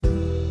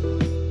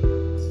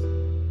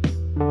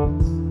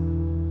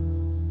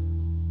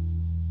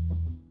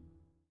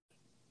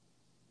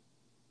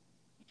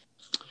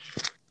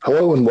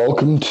Hello and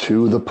welcome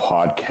to the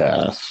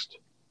podcast.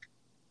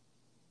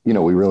 We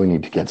really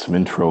need to get some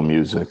intro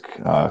music.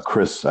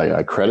 Chris,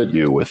 I credit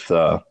you with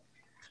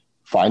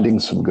finding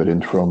some good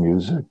intro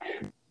music.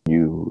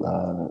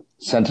 You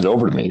sent it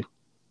over to me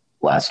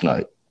last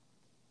night.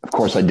 Of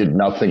course, I did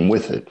nothing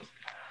with it.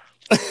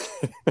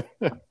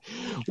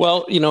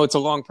 Well, it's a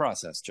long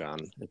process, John.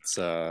 It's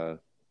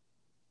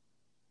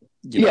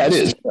it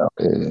is.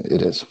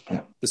 It is.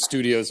 Yeah. The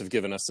studios have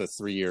given us a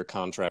 3-year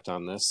contract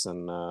on this,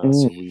 and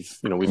so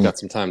we've got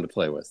some time to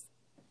play with.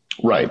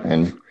 Right,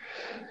 and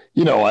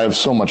I have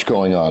so much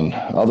going on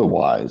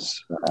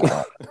otherwise.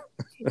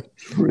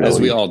 Really, as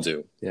we all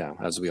do. Yeah,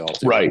 as we all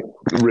do. Right,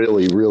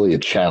 really a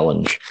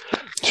challenge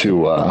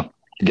to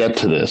get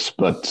to this,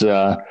 but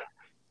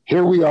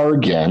here we are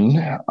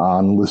again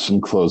on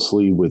Listen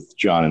Closely with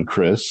John and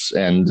Chris,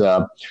 and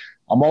I'm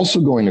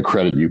also going to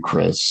credit you,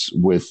 Chris,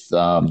 with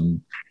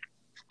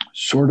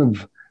sort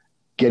of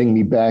getting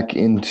me back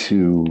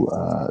into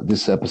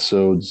this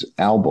episode's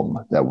album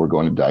that we're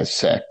going to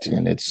dissect.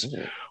 And it's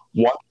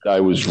one that I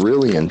was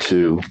really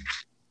into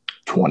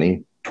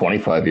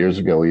 25 years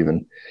ago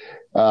even.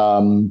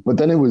 But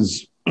then it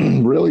was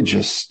really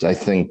just, I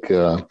think,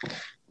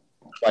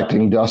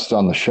 collecting dust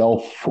on the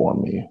shelf for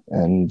me.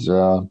 And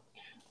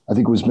I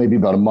think it was maybe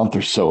about a month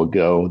or so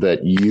ago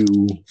that you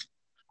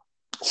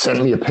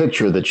sent me a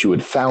picture that you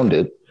had found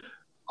it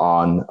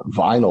on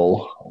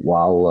vinyl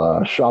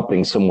while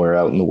shopping somewhere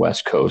out in the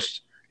West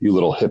Coast, you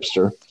little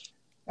hipster.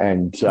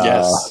 And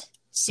yes,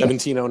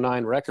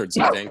 1709 Records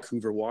in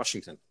Vancouver,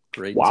 Washington.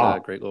 Great, wow.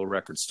 Great little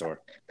record store.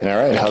 All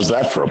right, how's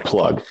that for a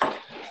plug?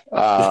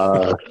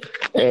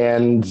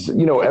 And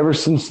ever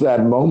since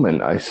that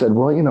moment, I said,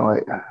 well,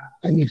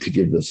 I need to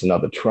give this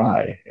another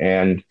try.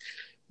 And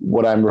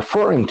what I'm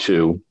referring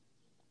to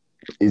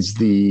is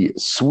the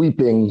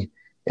sweeping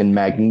and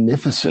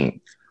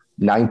magnificent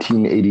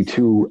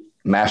 1982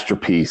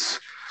 masterpiece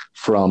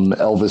from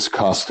Elvis,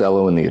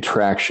 Costello and the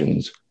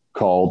Attractions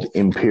called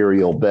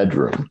Imperial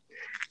Bedroom.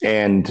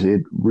 And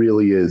it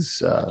really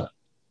is an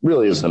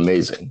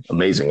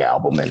amazing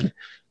album. And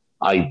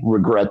I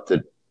regret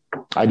that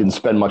I didn't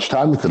spend much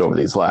time with it over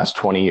these last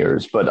 20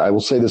 years, but I will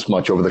say this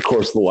much: over the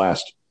course of the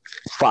last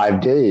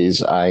 5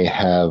 days, I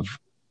have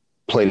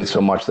played it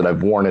so much that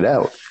I've worn it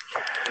out.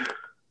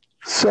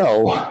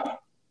 So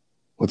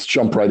let's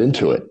jump right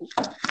into it.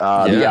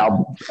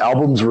 The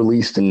album's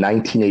released in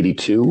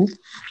 1982.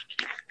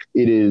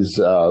 It is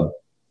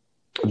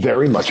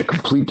very much a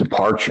complete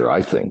departure,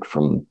 I think,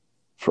 from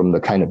the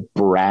kind of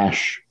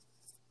brash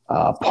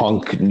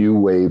punk new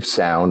wave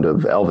sound of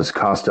Elvis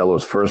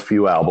Costello's first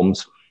few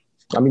albums.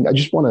 I mean, I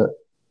just want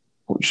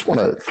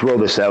to throw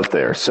this out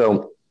there.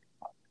 So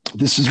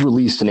this is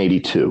released in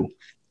 82.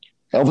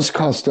 Elvis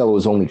Costello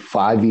is only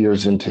 5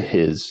 years into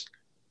his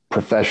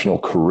professional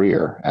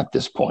career at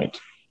this point.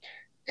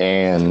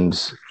 And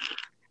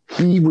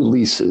he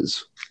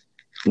releases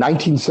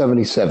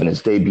 1977,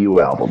 his debut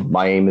album,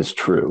 My Aim Is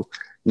True.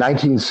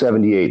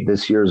 1978,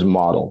 This Year's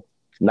Model.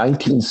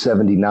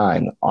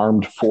 1979,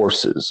 Armed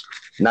Forces.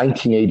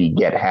 1980,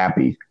 Get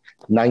Happy.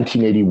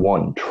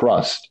 1981,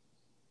 Trust.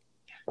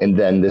 And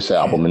then this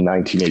album in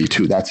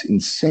 1982. That's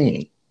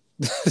insane.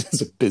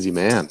 It's a busy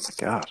man.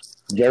 My God.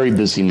 Very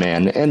busy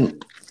man.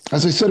 And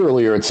as I said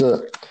earlier, it's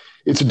a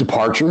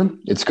departure.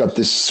 It's got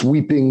this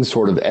sweeping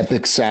sort of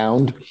epic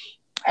sound,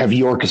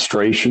 heavy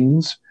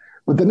orchestrations,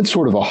 but then it's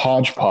sort of a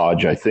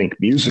hodgepodge, I think,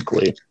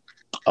 musically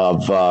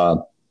of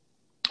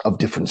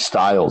different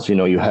styles.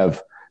 You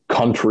have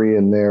country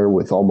in there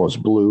with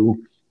Almost Blue,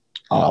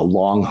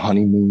 Long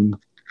Honeymoon,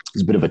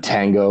 there's a bit of a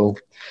tango,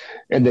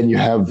 and then you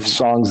have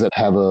songs that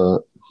have a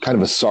kind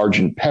of a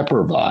Sgt.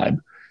 Pepper vibe,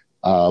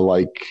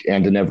 like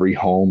And in Every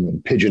Home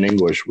and Pigeon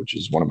English, which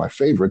is one of my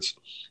favorites.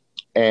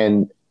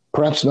 And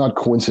perhaps not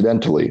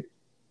coincidentally,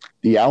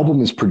 the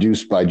album is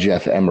produced by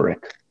Jeff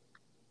Emerick,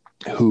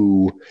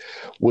 who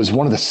was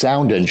one of the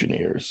sound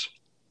engineers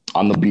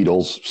on the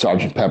Beatles'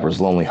 Sgt. Pepper's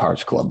Lonely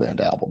Hearts Club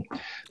Band album.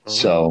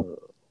 So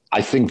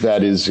I think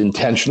that is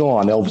intentional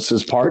on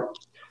Elvis's part.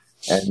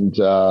 And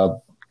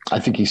I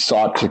think he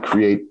sought to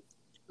create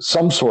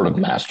some sort of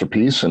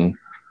masterpiece. And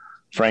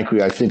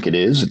frankly, I think it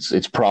is.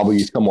 It's probably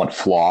somewhat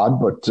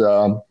flawed, but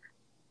I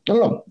don't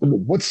know.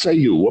 What say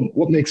you?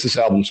 What makes this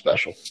album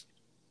special?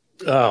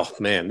 Oh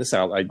man, this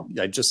album!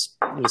 I just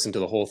listened to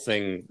the whole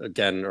thing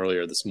again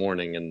earlier this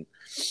morning, and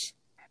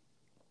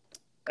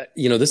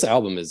this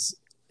album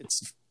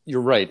you're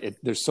right.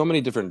 There's so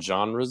many different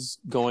genres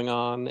going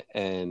on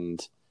and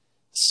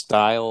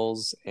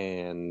styles,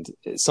 and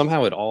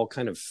somehow it all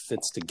kind of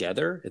fits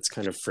together. It's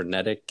kind of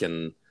frenetic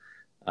and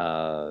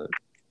a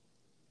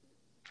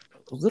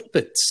little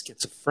bit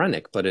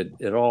schizophrenic, but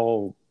it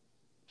all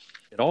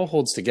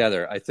holds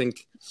together. I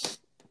think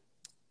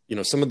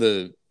some of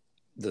the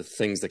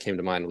things that came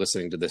to mind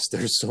listening to this,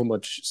 there's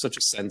such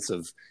a sense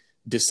of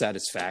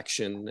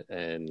dissatisfaction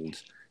and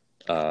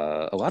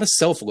a lot of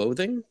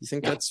self-loathing. You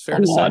think that's fair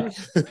to say?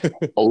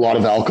 A lot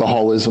of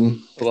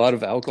alcoholism.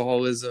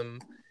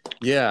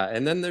 Yeah.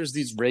 And then there's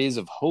these rays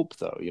of hope,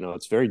 though.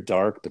 It's very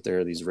dark, but there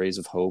are these rays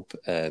of hope.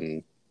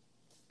 And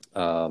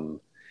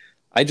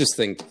I just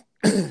think,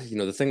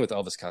 the thing with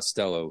Elvis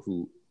Costello,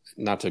 who,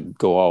 not to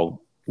go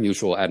all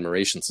mutual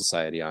admiration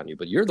society on you,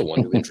 but you're the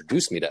one who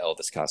introduced me to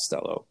Elvis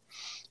Costello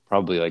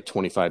probably like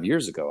 25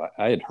 years ago.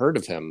 I had heard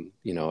of him,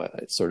 I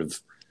sort of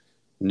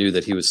knew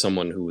that he was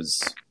someone who was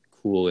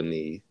cool in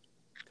the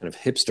kind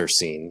of hipster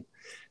scene,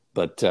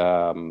 but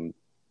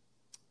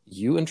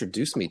you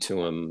introduced me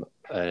to him,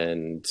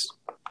 and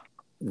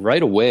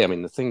right away, I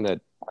mean, the thing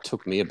that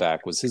took me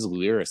aback was his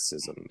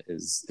lyricism.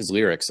 His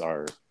lyrics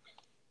are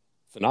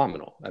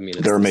phenomenal. I mean,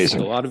 they're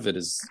amazing. A lot of it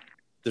is,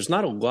 there's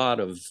not a lot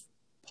of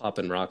pop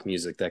and rock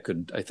music that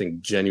could, I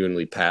think,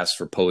 genuinely pass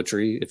for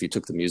poetry if you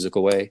took the music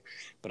away,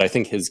 but I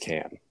think his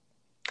can.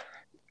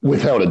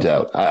 Without a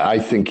doubt. I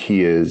think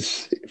he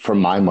is, for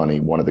my money,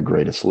 one of the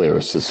greatest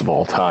lyricists of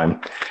all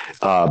time.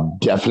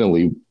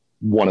 Definitely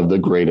one of the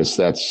greatest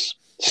that's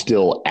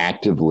still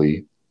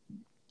actively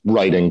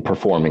writing,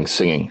 performing,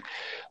 singing.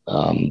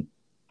 And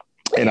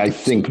I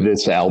think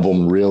this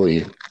album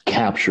really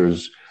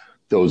captures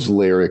those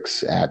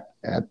lyrics at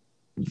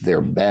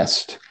their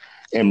best.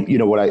 And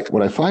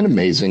what I find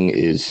amazing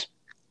is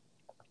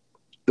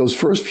those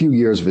first few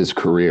years of his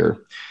career,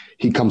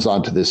 he comes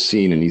onto this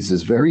scene and he's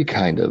this very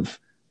kind of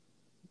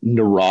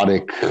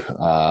neurotic,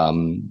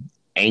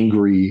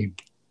 angry,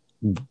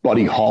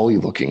 Buddy Holly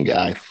looking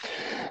guy.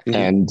 Mm-hmm.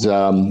 And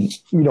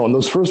in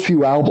those first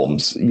few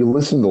albums, you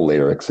listen to the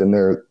lyrics and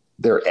they're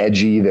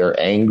edgy, they're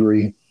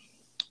angry.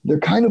 They're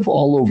kind of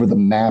all over the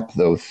map,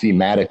 though,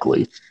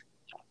 thematically.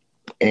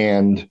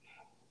 And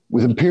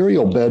with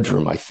Imperial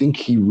Bedroom, I think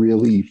he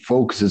really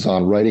focuses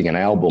on writing an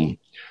album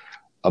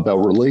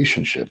about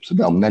relationships,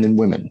 about men and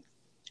women,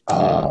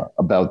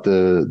 about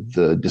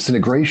the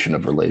disintegration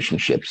of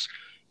relationships.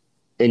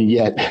 And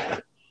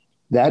yet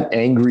that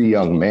angry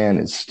young man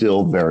is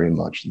still very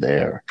much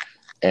there.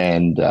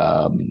 And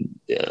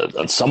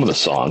on some of the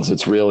songs,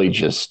 it's really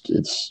just,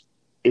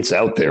 it's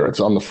out there. It's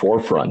on the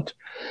forefront.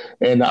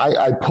 And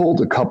I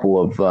pulled a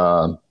couple of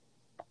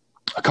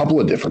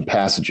different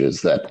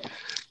passages that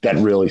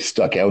really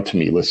stuck out to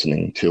me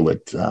listening to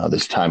it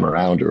this time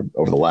around or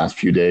over the last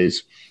few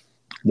days.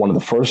 One of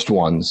the first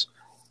ones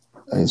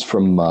is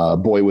from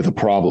Boy with a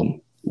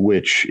Problem,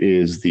 which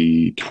is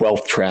the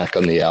 12th track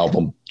on the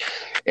album.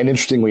 And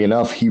interestingly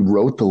enough, he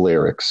wrote the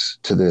lyrics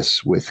to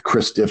this with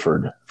Chris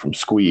Difford from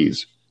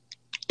Squeeze.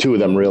 Two of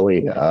them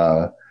really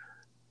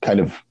kind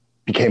of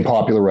became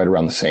popular right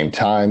around the same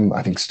time.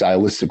 I think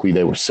stylistically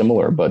they were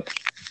similar, but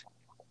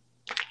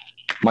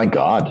my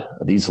God,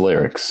 these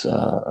lyrics,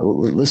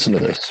 listen to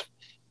this.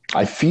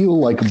 I feel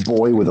like a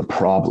boy with a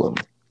problem.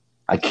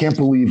 I can't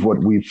believe what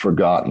we've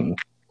forgotten.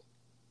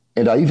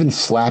 And I even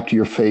slapped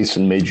your face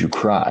and made you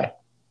cry.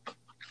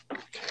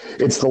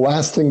 It's the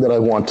last thing that I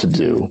want to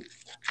do.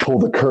 Pull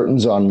the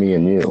curtains on me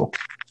and you.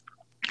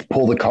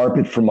 Pull the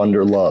carpet from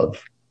under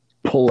love.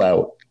 Pull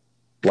out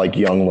like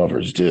young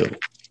lovers do.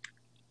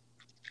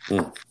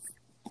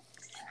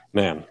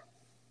 Man.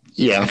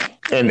 Yeah.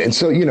 And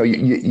so,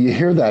 you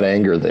hear that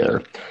anger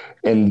there.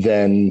 And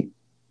then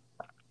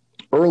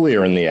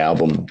earlier in the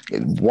album,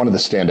 one of the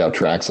standout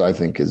tracks, I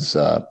think, is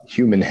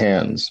Human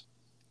Hands.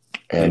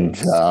 And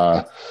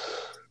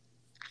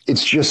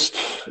it's just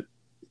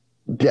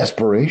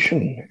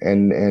desperation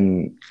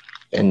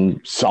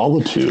and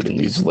solitude in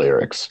these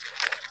lyrics.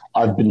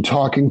 I've been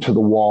talking to the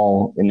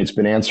wall and it's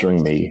been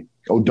answering me.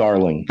 Oh,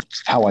 darling,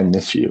 how I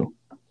miss you.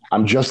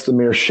 I'm just the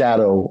mere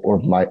shadow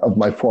of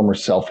my former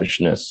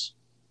selfishness.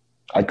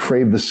 I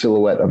crave the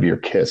silhouette of your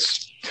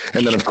kiss.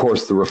 And then, of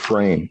course, the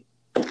refrain.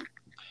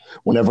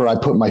 Whenever I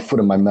put my foot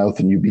in my mouth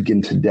and you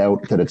begin to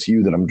doubt that it's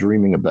you that I'm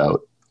dreaming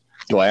about,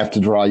 do I have to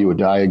draw you a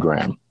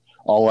diagram?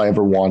 All I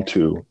ever want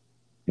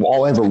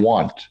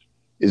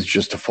is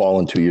just to fall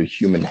into your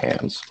human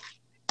hands.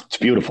 It's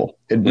beautiful.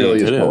 It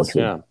really is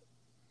poetry. Yeah,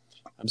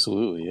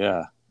 absolutely.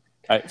 Yeah.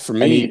 For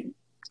me,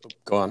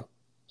 go on.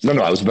 No,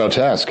 I was about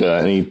to ask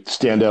any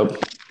standout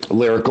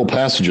lyrical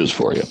passages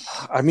for you.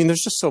 I mean,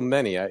 there's just so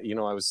many. I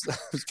was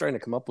trying to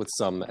come up with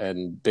some,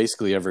 and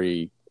basically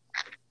every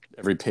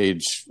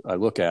page I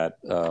look at,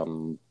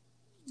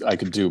 I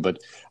could do. But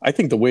I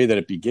think the way that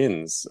it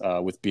begins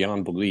with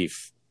Beyond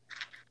Belief,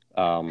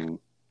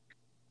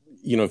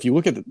 if you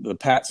look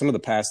at some of the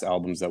past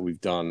albums that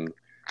we've done,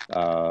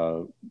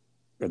 or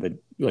that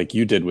like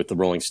you did with the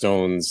Rolling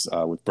Stones,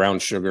 with Brown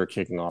Sugar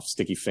kicking off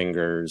Sticky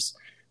Fingers,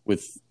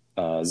 with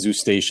Zoo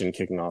Station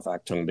kicking off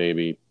Achtung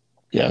Baby.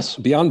 Yes.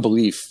 Beyond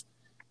Belief,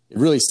 it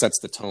really sets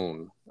the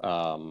tone.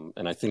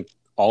 And I think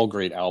all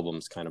great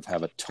albums kind of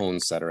have a tone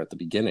setter at the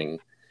beginning.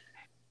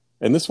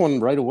 And this one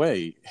right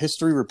away,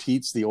 history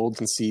repeats the old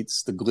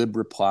conceits, the glib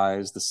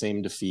replies, the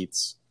same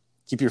defeats.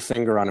 Keep your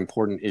finger on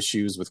important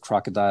issues with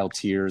crocodile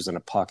tears and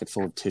a pocket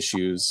full of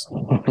tissues.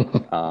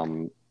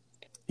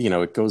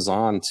 It goes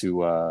on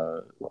to,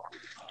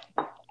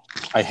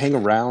 I hang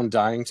around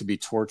dying to be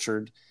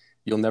tortured.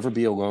 You'll never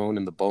be alone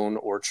in the bone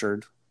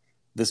orchard.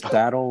 This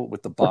battle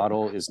with the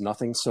bottle is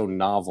nothing so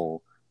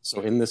novel.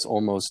 So in this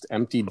almost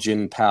empty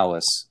gin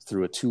palace,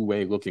 through a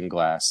two-way looking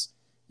glass,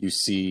 you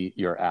see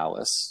your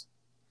Alice.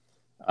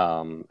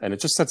 And it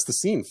just sets the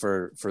scene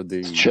for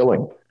It's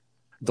chilling.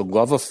 the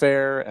love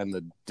affair and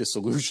the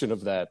dissolution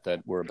of that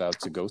we're about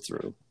to go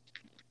through.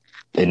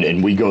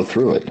 And we go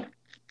through it.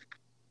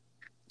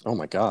 Oh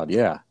my God,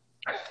 yeah.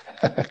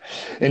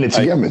 And it's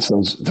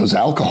those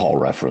alcohol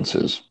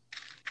references.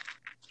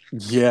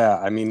 Yeah,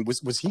 I mean,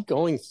 was he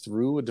going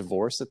through a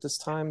divorce at this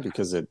time?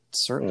 Because it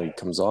certainly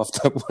comes off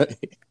that way.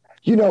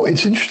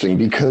 It's interesting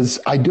because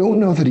I don't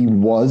know that he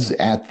was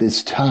at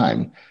this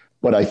time,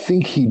 but I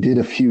think he did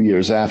a few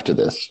years after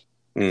this.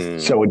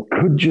 So it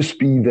could just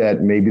be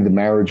that maybe the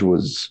marriage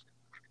was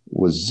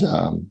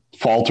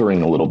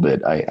faltering a little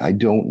bit. I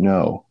don't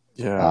know.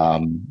 Yeah.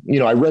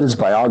 I read his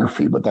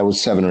biography, but that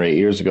was 7 or 8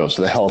 years ago.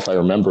 So the hell if I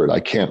remember it,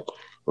 I can't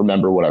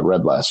remember what I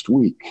read last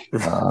week.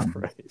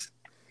 Right.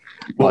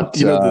 But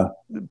the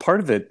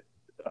part of it,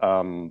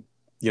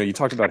 you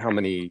talked about how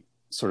many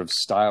sort of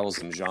styles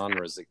and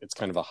genres. It's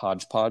kind of a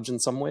hodgepodge in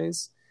some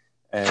ways.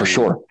 And, for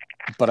sure.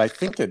 But I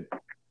think that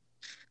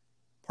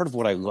part of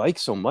what I like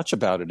so much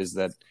about it is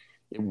that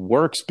it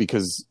works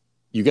because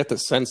you get the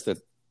sense that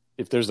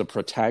if there's a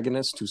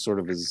protagonist who sort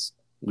of is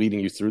leading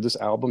you through this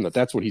album,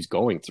 that's what he's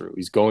going through.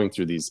 He's going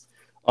through these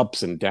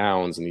ups and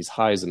downs and these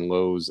highs and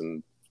lows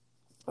and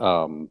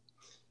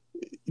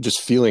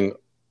just feeling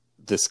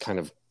this kind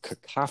of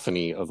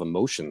cacophony of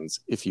emotions,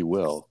 if you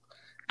will.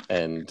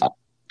 And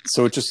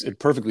so it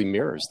perfectly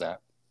mirrors that.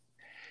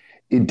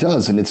 It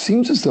does. And it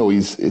seems as though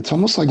it's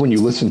almost like when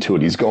you listen to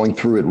it, he's going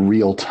through it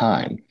real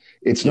time.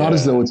 It's not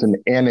as though it's an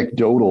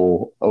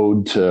anecdotal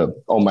ode to,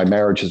 oh, my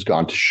marriage has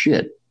gone to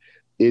shit.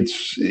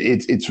 It's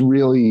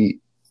really,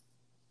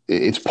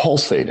 it's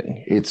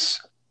pulsating.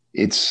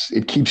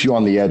 It keeps you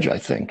on the edge, I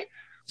think.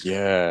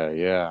 Yeah.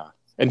 Yeah.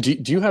 And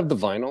do you have the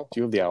vinyl?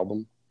 Do you have the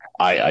album?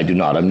 I do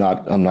not. I'm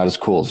not as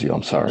cool as you.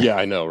 I'm sorry. Yeah,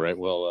 I know. Right.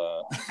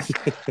 Well,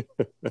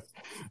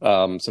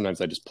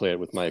 sometimes I just play it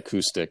with my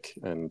acoustic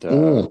and,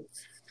 the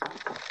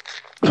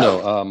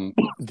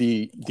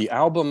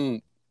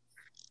album,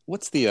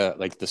 what's the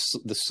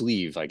the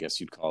sleeve, I guess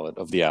you'd call it,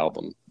 of the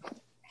album.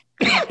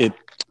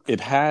 It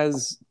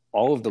has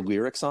all of the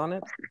lyrics on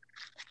it.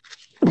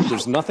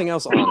 There's nothing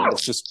else on it.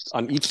 It's just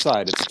on each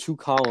side. It's 2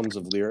 columns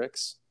of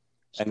lyrics,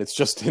 and it's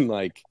just in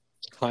like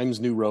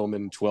Times New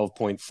Roman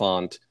 12-point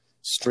font,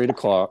 straight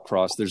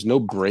across. There's no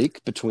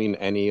break between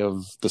any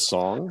of the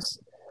songs,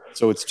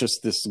 so it's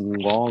just this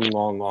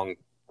long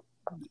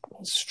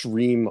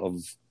stream of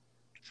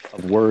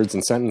words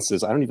and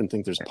sentences. I don't even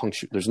think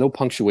there's no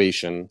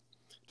punctuation.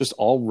 Just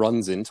all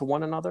runs into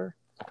one another.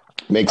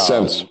 Makes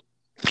sense.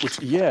 Which,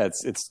 yeah,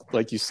 it's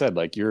like you said,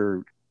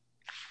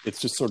 it's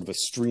just sort of a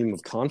stream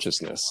of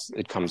consciousness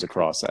it comes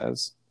across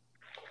as.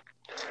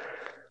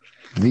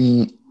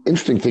 The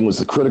interesting thing was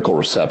the critical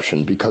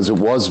reception, because it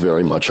was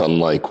very much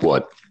unlike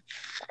what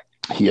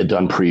he had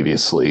done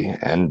previously.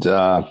 And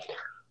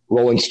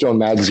Rolling Stone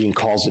magazine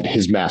calls it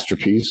his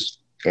masterpiece,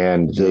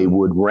 and they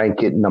would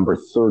rank it number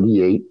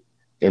 38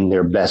 in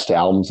their best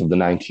albums of the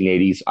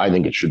 1980s. I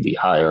think it should be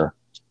higher.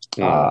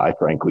 I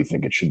frankly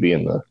think it should be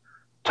in the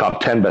top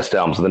 10 best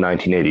albums of the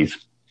 1980s.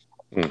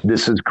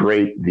 This is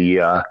great.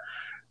 The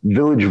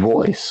Village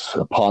Voice,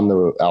 upon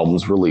the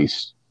album's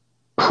release,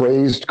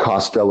 praised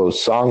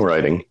Costello's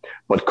songwriting,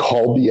 but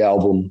called the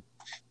album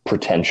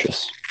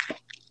pretentious.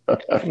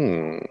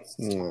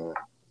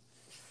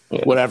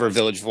 Whatever,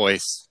 Village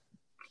Voice.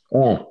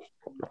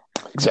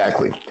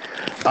 Exactly.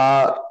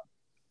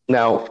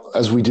 Now,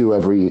 as we do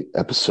every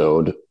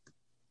episode,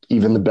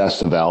 even the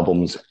best of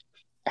albums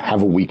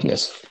have a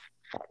weakness.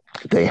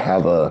 They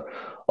have a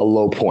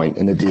low point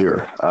and a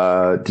nadir.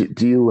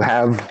 Do you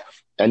have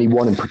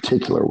anyone in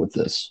particular with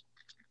this?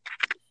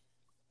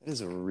 That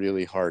is a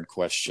really hard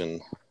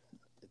question.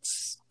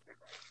 It's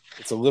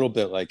a little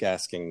bit like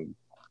asking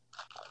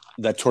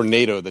that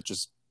tornado that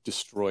just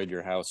destroyed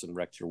your house and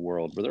wrecked your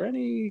world. Were there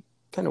any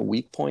kind of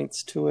weak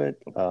points to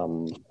it?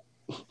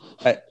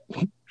 I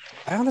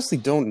honestly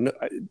don't know.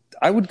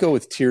 I would go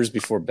with Tears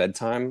Before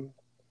Bedtime,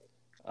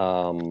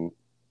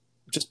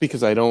 just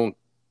because I don't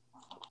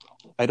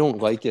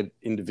like it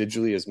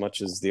individually as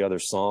much as the other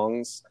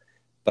songs,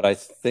 but I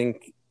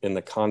think in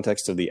the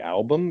context of the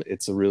album,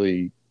 it's a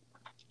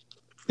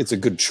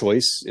good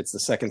choice. It's the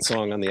second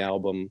song on the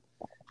album.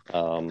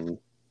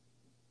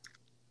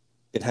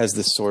 It has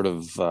this sort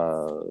of,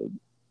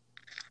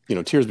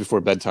 Tears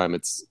Before Bedtime.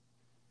 It's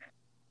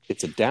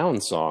a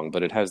down song,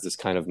 but it has this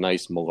kind of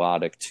nice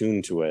melodic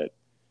tune to it.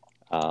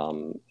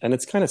 And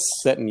it's kind of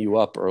setting you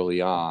up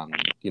early on.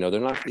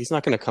 He's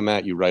not going to come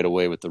at you right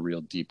away with the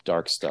real deep,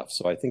 dark stuff.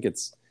 So I think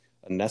it's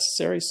a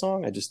necessary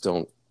song. I just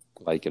don't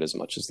like it as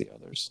much as the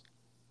others.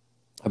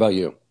 How about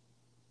you?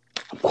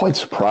 I'm quite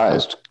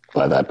surprised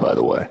by that, by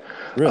the way.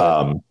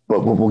 Really?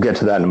 But we'll get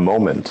to that in a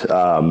moment.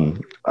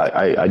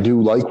 I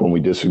do like when we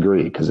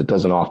disagree, because it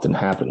doesn't often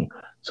happen.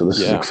 So this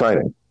is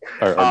exciting.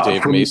 Our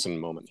Dave Mason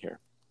moment here.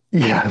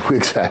 Yeah,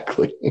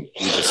 exactly. We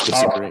just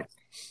disagree.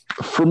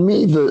 For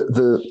me,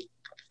 the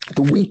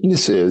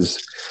weakness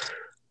is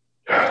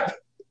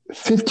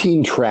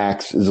 15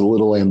 tracks is a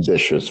little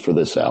ambitious for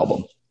this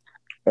album.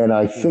 And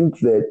I think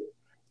that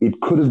it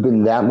could have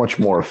been that much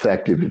more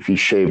effective if he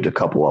shaved a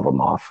couple of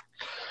them off.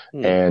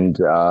 And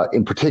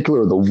in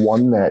particular, the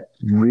one that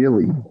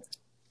really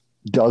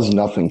does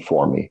nothing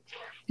for me,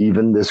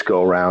 even this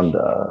go round,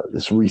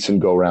 this recent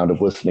go round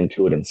of listening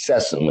to it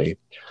incessantly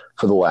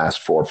for the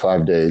last 4 or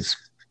 5 days,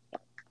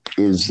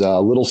 is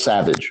Little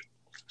Savage.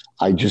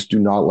 I just do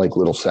not like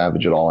Little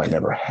Savage at all. I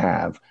never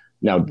have.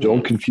 Now,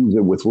 don't confuse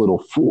it with Little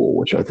Fool,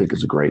 which I think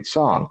is a great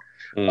song.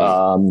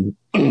 But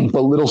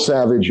Little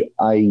Savage,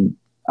 I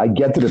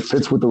get that it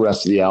fits with the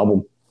rest of the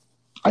album.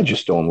 I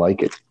just don't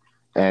like it.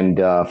 And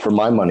for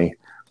my money,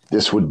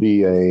 this would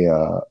be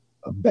a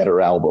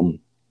better album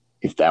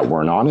if that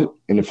weren't on it,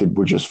 and if it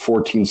were just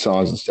 14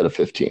 songs instead of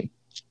 15.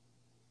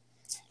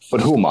 But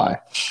who am I?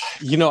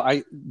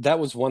 That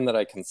was one that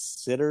I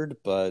considered,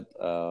 but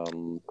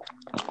I'm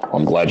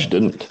glad you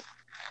didn't.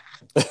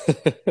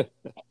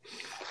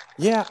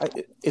 Yeah,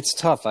 it's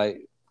tough. I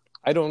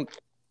don't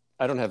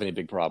have any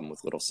big problem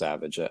with Little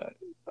Savage.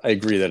 I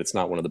agree that it's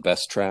not one of the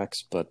best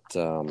tracks, but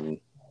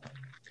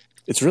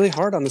it's really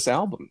hard on this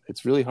album.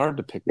 It's really hard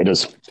to pick. It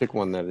is. Pick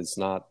one that is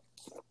not.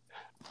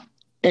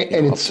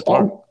 And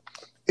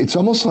it's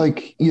almost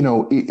like,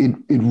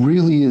 it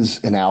really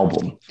is an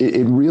album.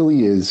 It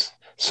really is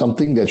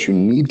something that you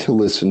need to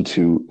listen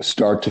to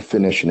start to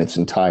finish in its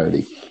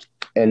entirety.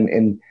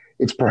 And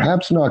it's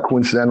perhaps not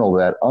coincidental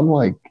that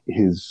unlike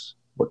his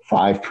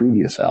 5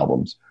 previous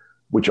albums,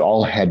 which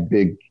all had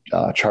big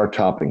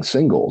chart-topping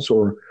singles,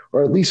 or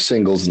at least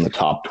singles in the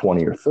top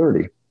 20 or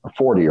 30 or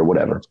 40 or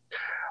whatever,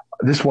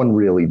 this one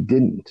really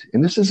didn't.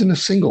 And this isn't a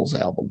singles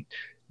album.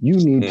 You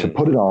need to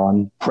put it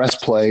on, press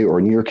play, or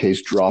in your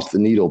case, drop the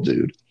needle,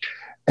 dude,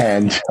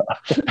 and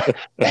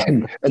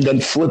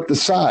then flip the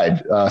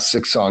side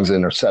 6 songs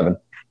in or 7.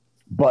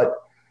 But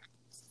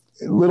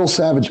Little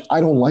Savage, I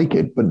don't like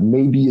it, but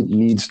maybe it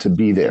needs to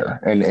be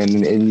there. And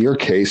in your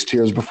case,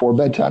 Tears Before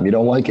Bedtime, you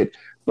don't like it,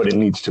 but it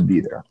needs to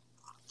be there.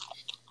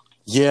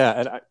 Yeah,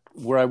 and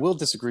where I will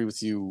disagree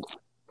with you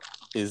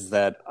is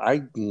that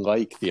I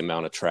like the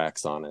amount of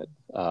tracks on it.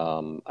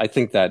 I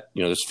think that,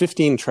 there's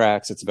 15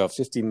 tracks. It's about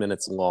 15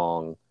 minutes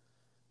long.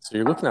 So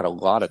you're looking at a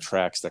lot of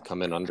tracks that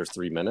come in under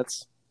 3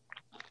 minutes,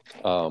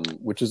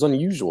 which is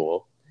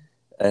unusual.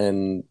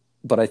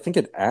 But I think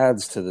it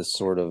adds to this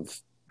sort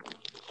of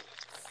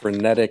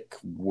frenetic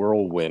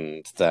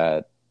whirlwind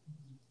that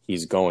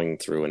he's going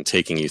through and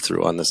taking you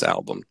through on this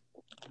album.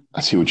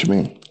 I see what you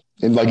mean.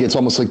 And it's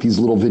almost like these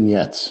little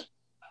vignettes.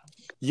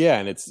 Yeah,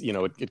 and it's,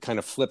 it kind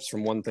of flips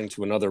from one thing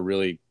to another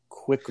really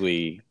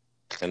quickly,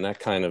 and that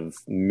kind of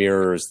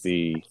mirrors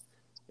the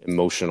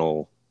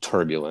emotional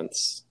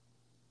turbulence.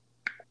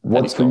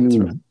 What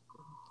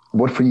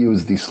for you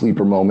is the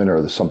sleeper moment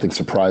or something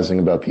surprising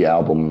about the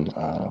album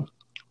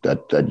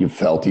that you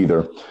felt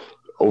either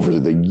over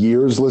the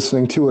years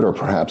listening to it or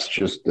perhaps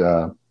just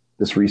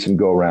this recent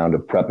go-around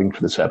of prepping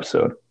for this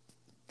episode?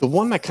 The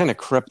one that kind of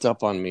crept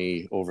up on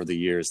me over the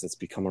years that's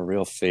become a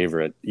real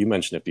favorite, you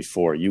mentioned it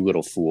before, You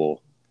Little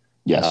Fool.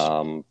 Yes.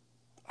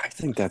 I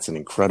think that's an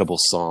incredible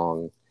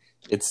song.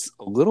 It's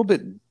a little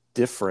bit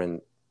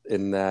different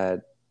in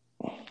that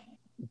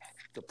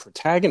the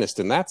protagonist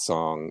in that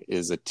song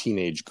is a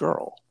teenage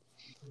girl,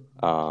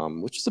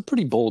 which is a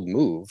pretty bold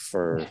move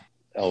for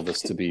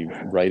Elvis to be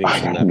writing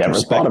from that never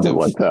perspective. Thought of it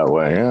like that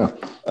way, yeah.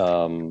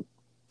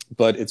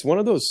 But it's one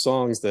of those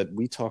songs that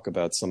we talk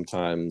about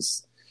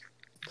sometimes,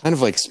 kind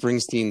of like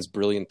Springsteen's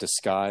Brilliant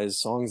Disguise,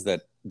 songs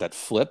that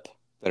flip,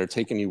 that are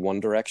taking you one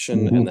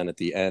direction, and then at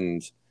the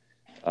end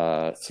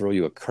throw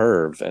you a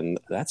curve. And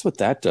that's what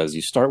that does.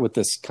 You start with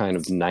this kind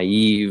of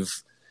naive,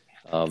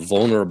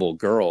 vulnerable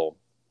girl,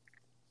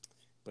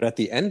 but at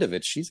the end of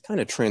it, she's kind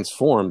of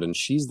transformed, and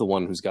she's the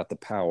one who's got the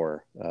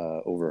power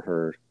over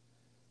her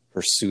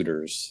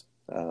suitors.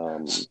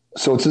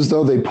 So it's as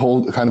though they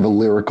pulled kind of a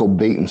lyrical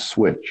bait and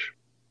switch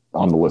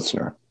on the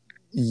listener.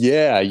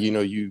 Yeah,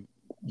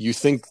 you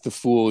think the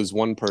fool is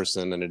one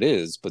person, and it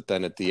is, but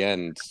then at the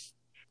end,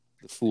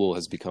 the fool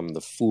has become the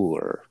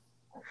fooler.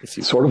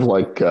 Sort of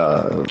like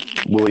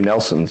Willie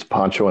Nelson's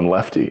Pancho and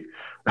Lefty.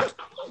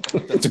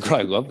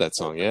 I love that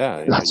song.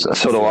 Yeah,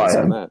 so do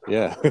I.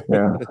 Yeah,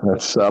 yeah.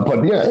 That's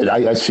but yeah,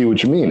 I see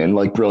what you mean. And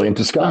like Brilliant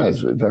Disguise,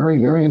 very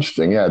very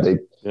interesting. Yeah,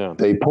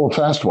 they pull a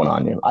fast one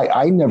on you.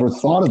 I never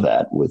thought of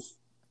that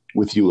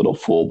with You Little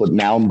Fool, but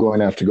now I'm going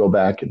to have to go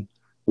back and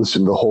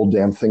listen to the whole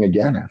damn thing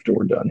again after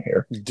we're done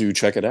here. Do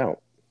check it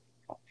out.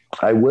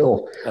 I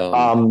will.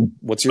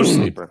 What's your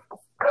sleeper?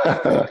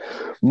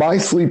 My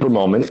sleeper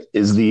moment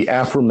is the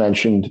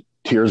aforementioned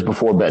Tears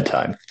Before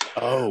Bedtime.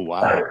 Oh,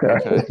 wow.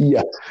 Okay.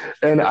 Yeah.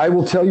 And I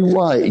will tell you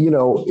why.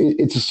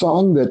 It's a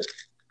song that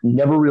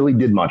never really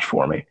did much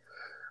for me.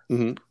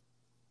 Mm-hmm.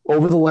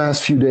 Over the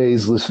last few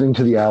days, listening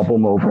to the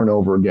album over and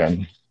over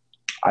again,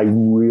 I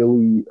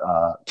really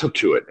took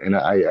to it. And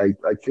I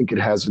think it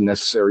has a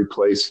necessary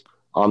place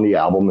on the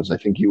album, as I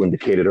think you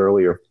indicated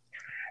earlier.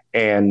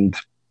 And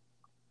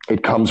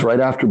it comes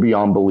right after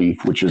Beyond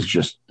Belief, which is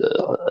just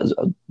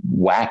a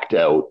whacked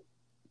out,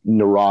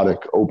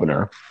 neurotic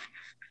opener.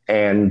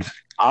 And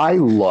I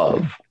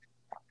love,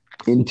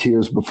 in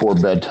Tears Before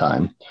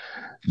Bedtime,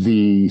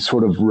 the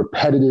sort of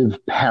repetitive,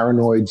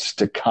 paranoid,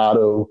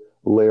 staccato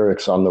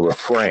lyrics on the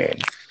refrain.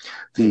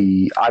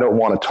 The I don't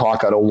want to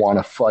talk, I don't want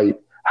to fight.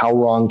 How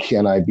wrong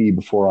can I be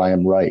before I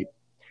am right?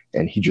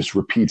 And he just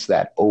repeats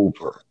that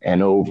over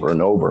and over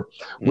and over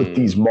with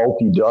these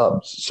multi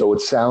dubs. So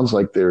it sounds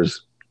like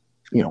there's,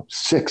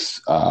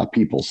 six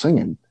people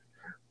singing,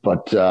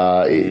 but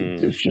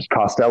it's just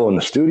Costello in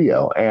the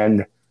studio.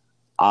 And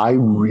I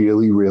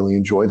really, really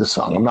enjoy the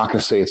song. I'm not going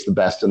to say it's the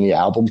best in the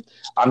album.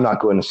 I'm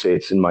not going to say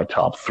it's in my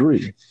top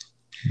 3,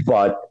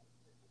 but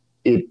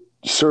it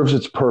serves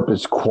its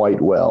purpose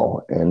quite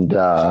well. And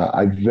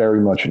I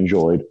very much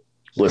enjoyed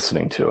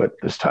listening to it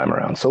this time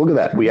around. So look at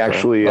that. We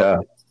actually,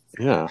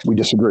 we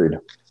disagreed.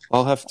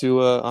 I'll have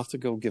to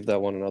go give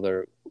that one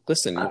another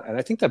listen. And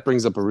I think that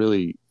brings up a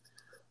really,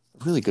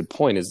 really good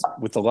point is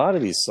with a lot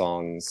of these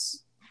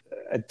songs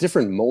at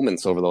different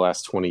moments over the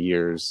last 20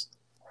 years,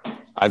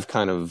 I've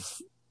kind of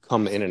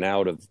come in and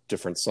out of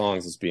different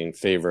songs as being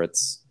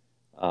favorites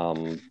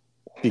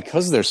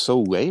because they're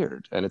so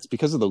layered, and it's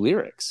because of the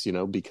lyrics,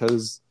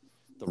 because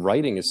the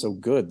writing is so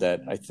good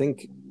that I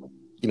think,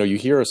 you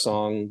hear a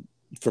song.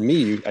 For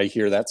me, I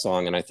hear that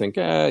song and I think,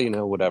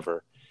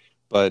 whatever.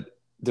 But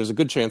there's a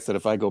good chance that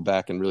if I go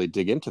back and really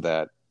dig into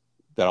that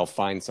I'll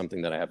find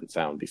something that I haven't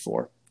found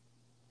before.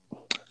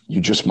 You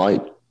just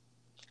might.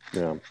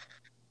 Yeah.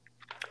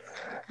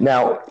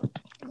 Now,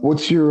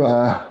 what's your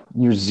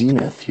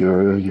zenith,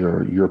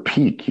 your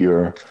peak,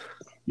 your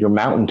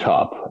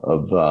mountaintop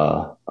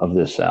of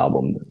this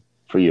album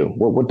for you?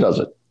 What does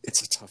it?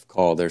 It's a tough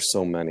call. There's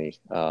so many,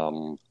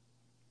 and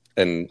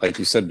like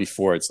you said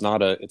before, it's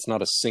not a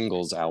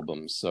singles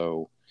album,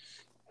 so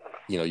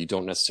you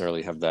don't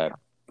necessarily have that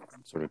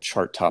sort of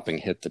chart-topping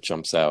hit that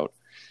jumps out.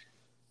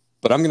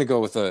 But I'm going to go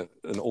with an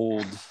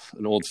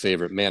old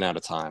favorite, "Man Out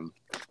of Time."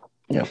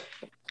 Yeah.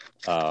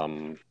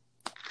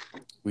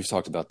 We've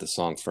talked about this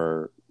song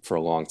for a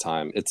long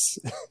time. It's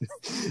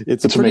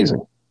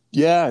amazing.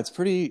 Yeah, it's a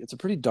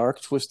pretty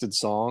dark, twisted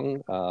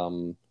song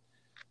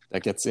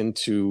that gets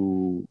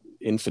into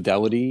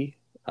infidelity,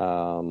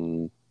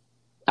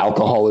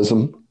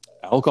 alcoholism.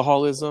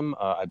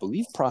 I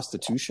believe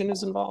prostitution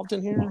is involved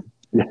in here.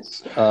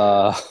 Yes.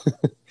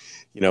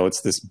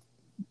 It's this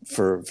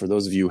for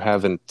those of you who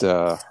haven't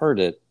heard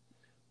it,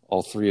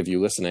 all 3 of you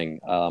listening.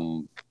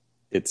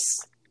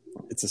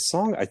 It's a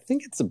song. I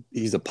think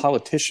he's a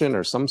politician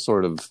or some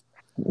sort of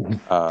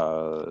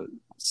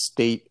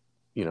state,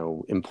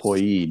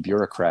 employee,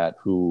 bureaucrat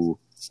who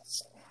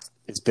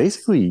is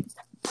basically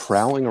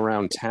prowling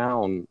around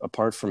town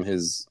apart from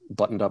his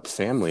buttoned up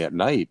family at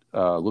night,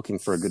 looking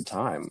for a good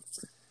time.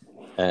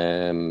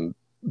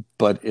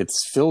 But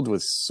it's filled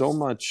with so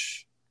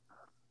much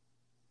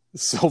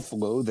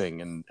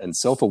self-loathing and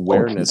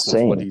self-awareness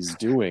of what he's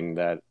doing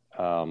that,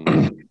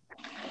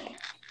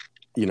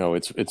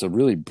 it's a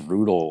really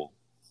brutal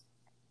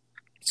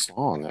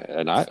song,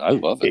 and I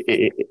love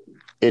it.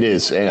 It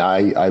is, and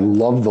I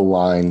love the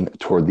line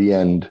toward the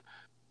end.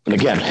 And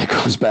again, it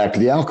goes back to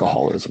the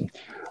alcoholism,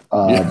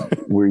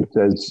 where he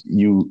says,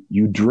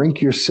 "You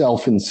drink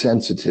yourself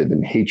insensitive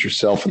and hate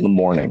yourself in the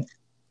morning."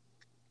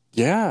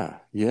 Yeah.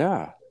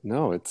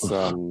 No, it's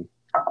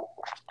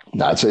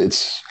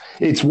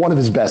it's one of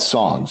his best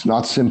songs.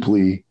 Not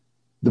simply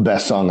the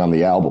best song on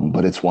the album,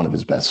 but it's one of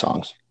his best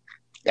songs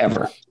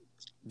ever.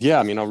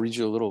 Yeah, I'll read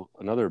you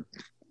another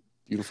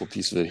beautiful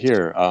piece of it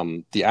here.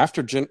 The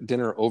after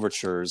dinner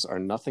overtures are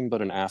nothing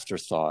but an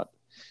afterthought.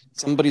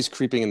 Somebody's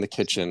creeping in the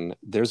kitchen.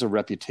 There's a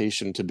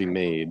reputation to be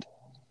made.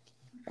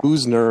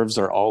 Whose nerves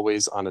are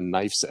always on a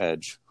knife's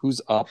edge?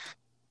 Who's up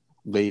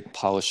late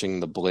polishing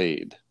the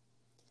blade?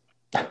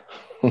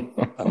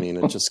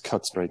 It just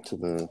cuts right to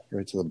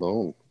the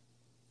bone.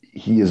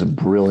 He is a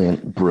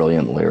brilliant,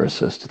 brilliant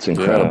lyricist. It's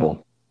incredible.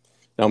 Yeah.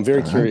 Now I'm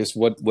very curious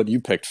what you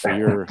picked for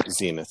your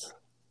zenith.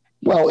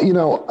 Well,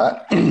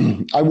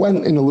 I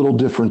went in a little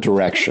different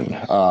direction.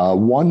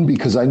 One,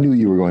 because I knew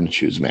you were going to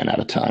choose "Man Out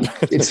of Time."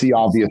 It's the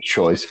obvious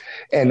choice.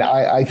 And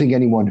I think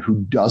anyone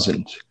who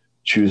doesn't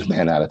choose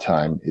 "Man Out of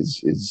Time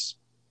is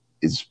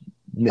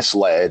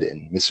misled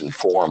and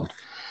misinformed.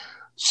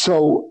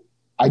 So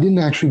I didn't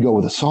actually go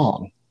with a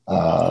song.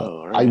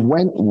 Right. I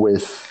went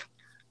with,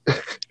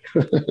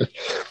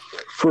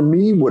 for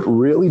me, what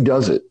really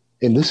does it,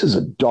 and this is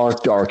a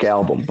dark, dark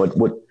album, but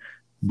what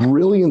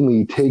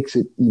brilliantly takes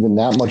it even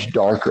that much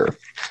darker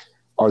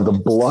are the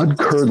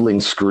blood-curdling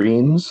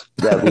screams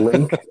that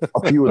link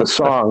a few of the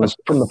songs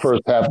from the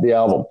first half of the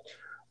album.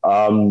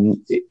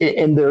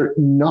 And they're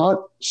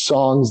not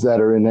songs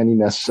that are in any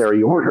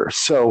necessary order.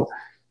 So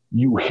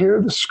you hear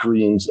the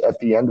screams at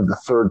the end of the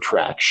 3rd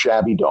track,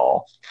 "Shabby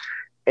Doll,"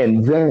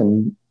 and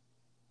then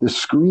the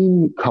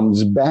scream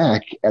comes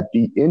back at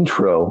the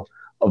intro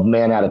of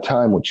 "Man Out of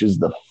Time," which is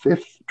the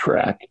 5th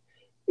track.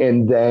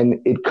 And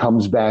then it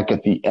comes back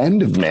at the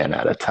end of "Man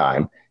Out of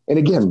Time." And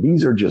again,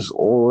 these are just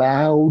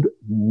loud,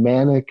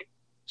 manic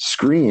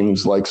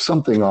screams like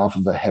something off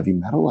of a heavy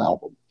metal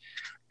album.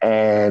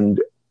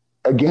 And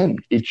again,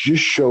 it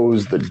just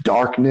shows the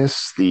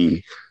darkness,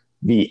 the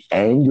the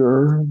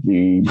anger,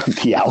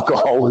 the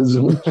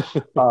alcoholism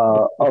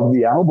of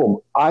the album.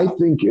 I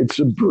think it's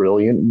a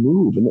brilliant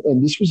move.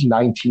 And this was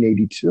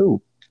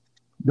 1982.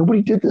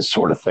 Nobody did this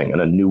sort of thing in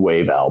a new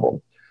wave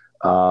album.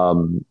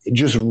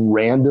 Just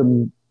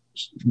random,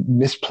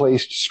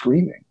 misplaced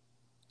screaming.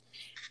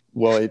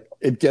 Well,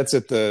 it gets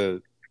at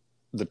the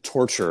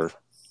torture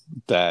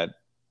that,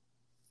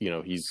 you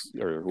know, he's,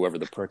 or whoever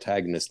the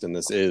protagonist in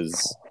this is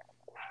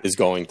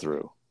going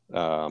through.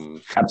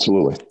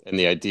 Absolutely. And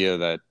the idea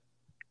that,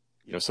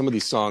 you know, some of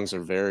these songs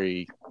are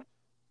very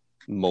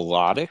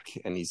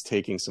melodic, and he's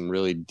taking some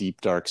really deep,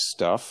 dark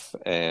stuff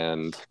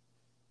and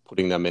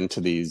putting them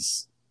into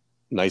these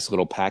nice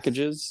little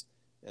packages.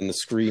 And the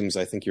screams,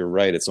 I think you're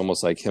right. It's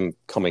almost like him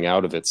coming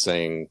out of it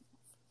saying,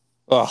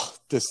 "Oh,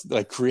 this,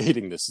 like,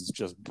 creating this is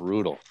just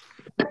brutal."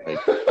 Like,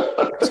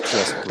 it's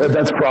just brutal.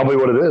 That's probably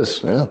what it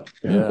is. Yeah.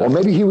 Or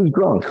maybe he was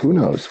drunk. Who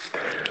knows?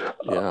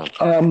 Yeah.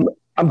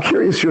 I'm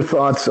curious your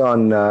thoughts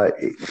on,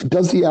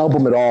 does the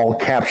album at all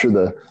capture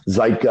the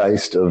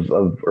zeitgeist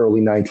of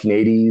early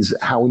 1980s?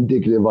 How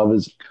indicative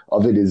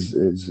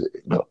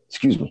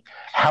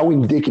how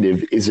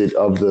indicative is it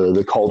of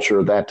the culture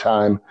of that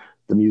time,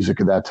 the music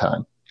of that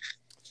time?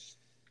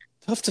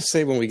 Tough to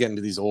say when we get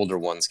into these older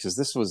ones, because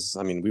this was,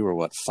 I mean, we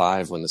were,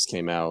 5 when this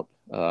came out.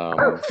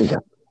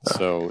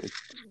 So,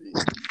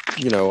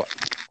 you know,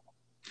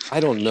 I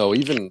don't know.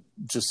 Even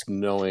just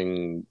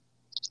knowing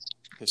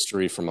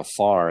history from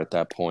afar at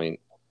that point,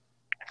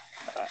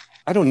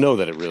 I don't know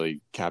that it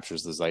really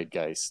captures the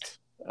zeitgeist.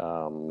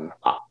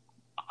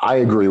 I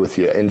agree with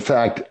you. In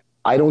fact,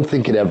 I don't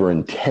think it ever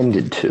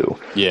intended to.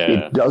 Yeah.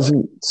 It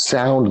doesn't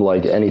sound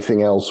like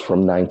anything else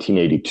from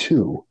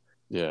 1982.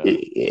 Yeah.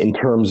 In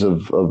terms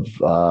of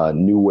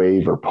new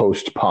wave or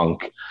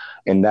post-punk.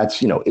 And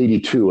that's,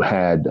 82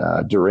 had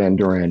Duran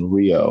Duran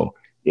Rio.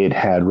 It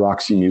had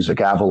Roxy Music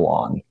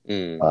Avalon.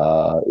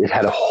 It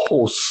had a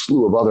whole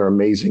slew of other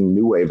amazing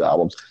new wave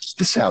albums.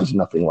 This sounds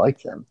nothing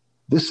like them.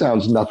 This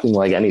sounds nothing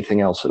like anything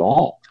else at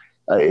all.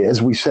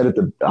 As we said at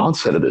the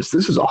onset of this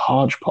is a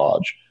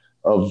hodgepodge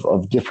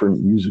of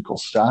different musical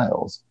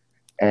styles.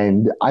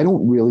 And I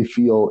don't really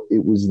feel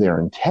it was their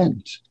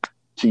intent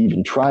to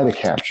even try to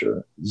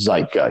capture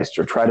zeitgeist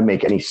or try to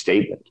make any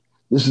statement.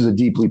 This is a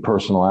deeply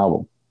personal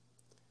album.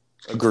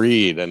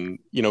 Agreed. And,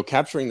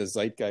 capturing the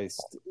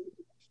zeitgeist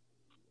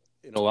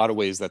in a lot of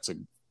ways, that's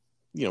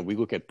we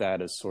look at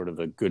that as sort of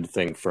a good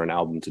thing for an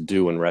album to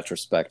do in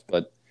retrospect,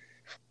 but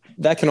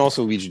that can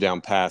also lead you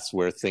down paths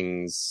where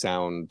things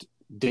sound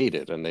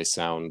dated and they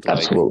sound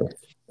Absolutely.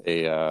 Like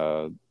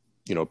a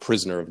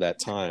prisoner of that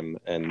time.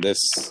 And this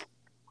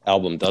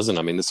album doesn't.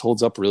 I mean, this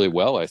holds up really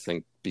well, I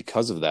think,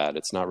 because of that.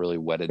 It's not really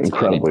wedded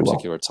to any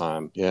particular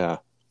time. Yeah.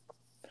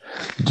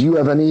 Do you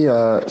have any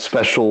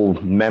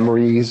special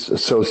memories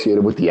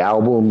associated with the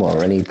album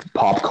or any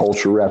pop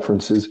culture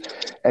references?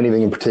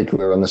 Anything in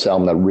particular on this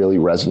album that really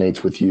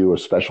resonates with you, a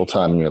special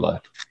time in your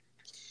life?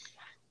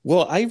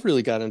 Well, I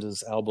really got into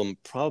this album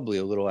probably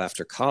a little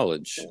after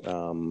college.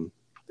 And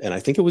I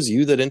think it was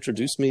you that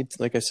introduced me,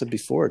 like I said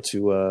before,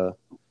 to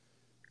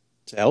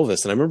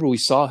Elvis. And I remember we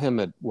saw him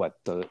at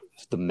the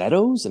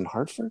Meadows in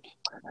Hartford?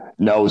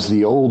 No, it was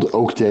the old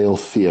Oakdale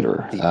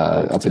Theater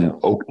up in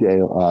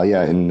Oakdale,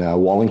 in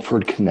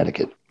Wallingford,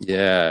 Connecticut.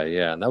 Yeah,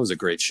 and that was a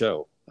great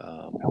show.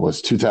 It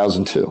was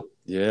 2002.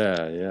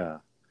 Yeah.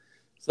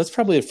 So that's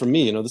probably it for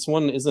me. This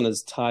one isn't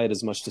as tied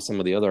as much to some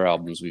of the other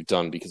albums we've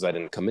done because I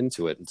didn't come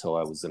into it until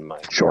I was in my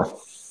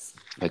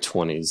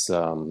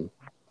 20s.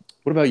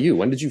 What about you?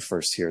 When did you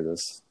first hear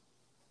this?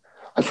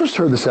 I first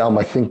heard this album,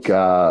 I think,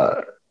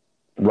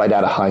 right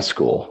out of high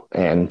school.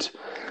 And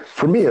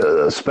for me,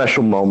 a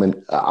special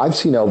moment, I've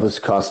seen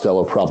Elvis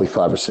Costello probably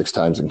 5 or 6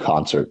 times in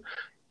concert.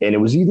 And it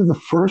was either the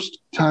first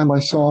time I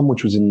saw him,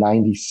 which was in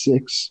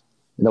 96,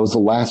 and that was the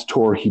last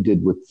tour he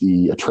did with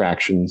the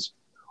Attractions,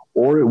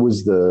 or it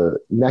was the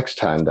next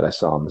time that I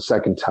saw him, the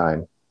second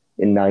time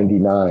in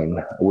 99,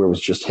 where it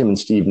was just him and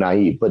Steve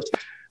Naive, but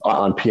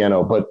on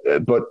piano.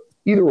 But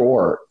either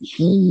or,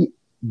 he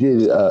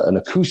did an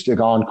acoustic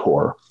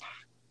encore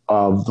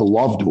of The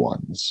Loved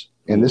Ones.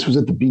 And this was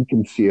at the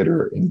Beacon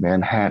Theater in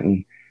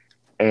Manhattan.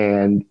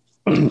 And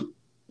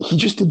he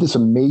just did this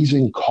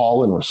amazing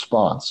call and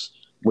response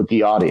with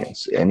the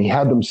audience. And he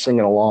had them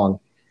singing along.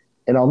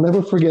 And I'll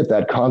never forget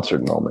that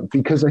concert moment,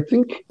 because I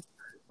think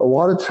a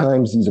lot of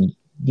times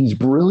these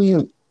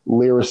brilliant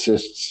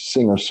lyricists,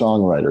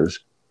 singer-songwriters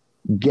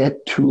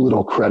get too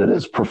little credit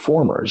as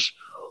performers,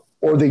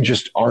 or they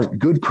just aren't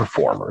good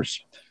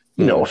performers.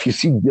 If you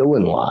see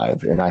Dylan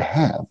live, and I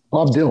have,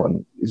 Bob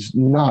Dylan is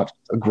not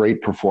a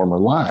great performer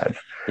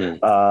live,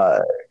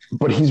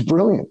 but he's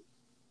brilliant.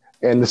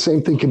 And the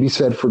same thing can be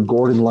said for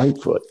Gordon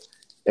Lightfoot.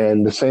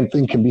 And the same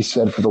thing can be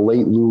said for the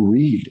late Lou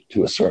Reed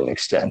to a certain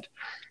extent.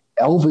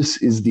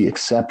 Elvis is the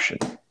exception.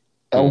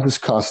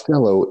 Elvis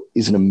Costello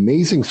is an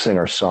amazing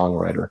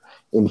singer-songwriter,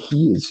 and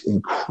he is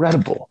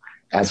incredible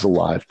as a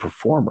live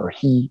performer.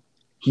 He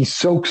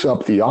soaks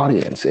up the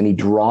audience, and he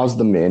draws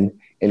them in,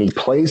 and he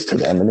plays to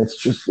them, and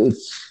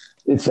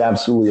it's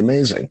absolutely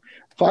amazing.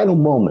 final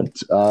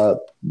moment.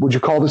 Would you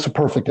call this a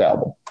perfect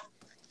album?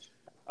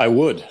 I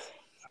would.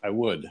 I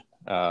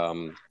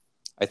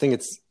think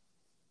it's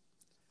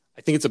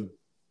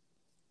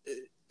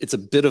a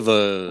bit of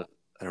a,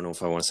 I don't know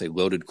if I want to say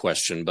loaded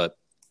question, but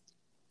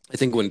I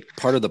think when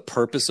part of the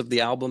purpose of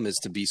the album is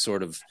to be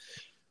sort of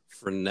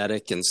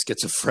frenetic and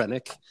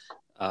schizophrenic,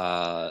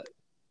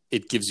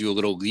 it gives you a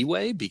little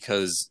leeway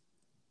because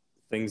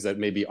things that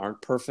maybe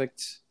aren't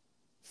perfect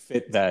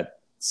fit that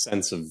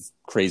sense of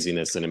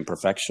craziness and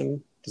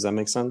imperfection. Does that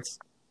make sense?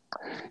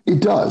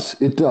 It does.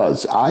 It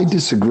does. I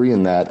disagree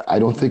in that. I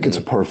don't think it's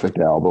a perfect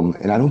album,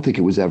 and I don't think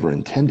it was ever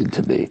intended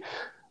to be.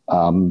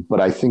 But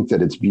I think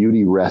that its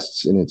beauty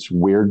rests in its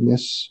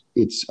weirdness,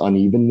 its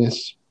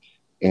unevenness,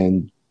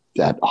 and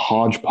that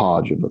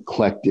hodgepodge of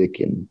eclectic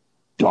and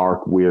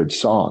dark, weird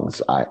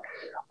songs. I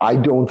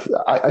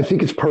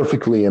think it's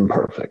perfectly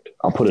imperfect.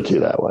 I'll put it to you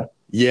that way.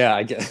 Yeah,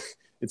 I get.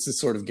 It just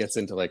sort of gets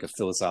into like a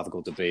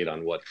philosophical debate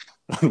on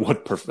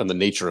on the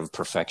nature of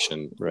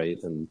perfection, right?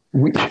 And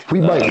we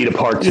might need a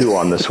part 2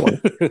 on this one.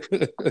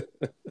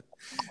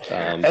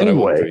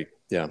 Anyway,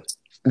 yeah.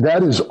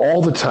 That is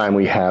all the time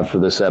we have for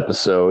this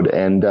episode.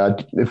 And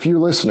if you're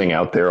listening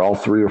out there, all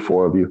 3 or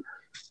 4 of you,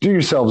 do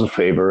yourselves a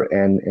favor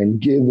and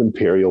give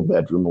Imperial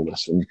Bedroom a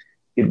listen.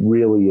 It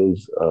really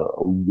is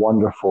a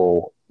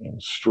wonderful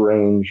and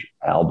strange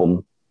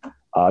album.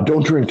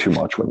 Don't drink too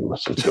much when you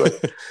listen to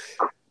it.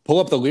 Pull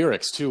up the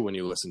lyrics too when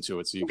you listen to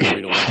it, so you can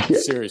read them.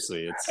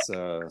 Seriously, it's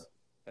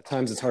at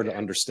times it's hard to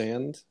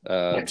understand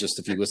just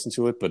if you listen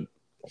to it, but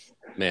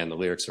man, the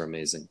lyrics are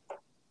amazing.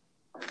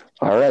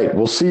 All right,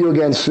 we'll see you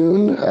again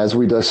soon as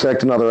we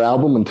dissect another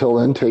album. Until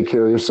then, take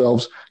care of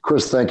yourselves.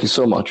 Chris, thank you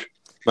so much.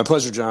 My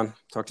pleasure, John.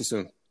 Talk to you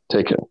soon.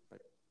 Take care.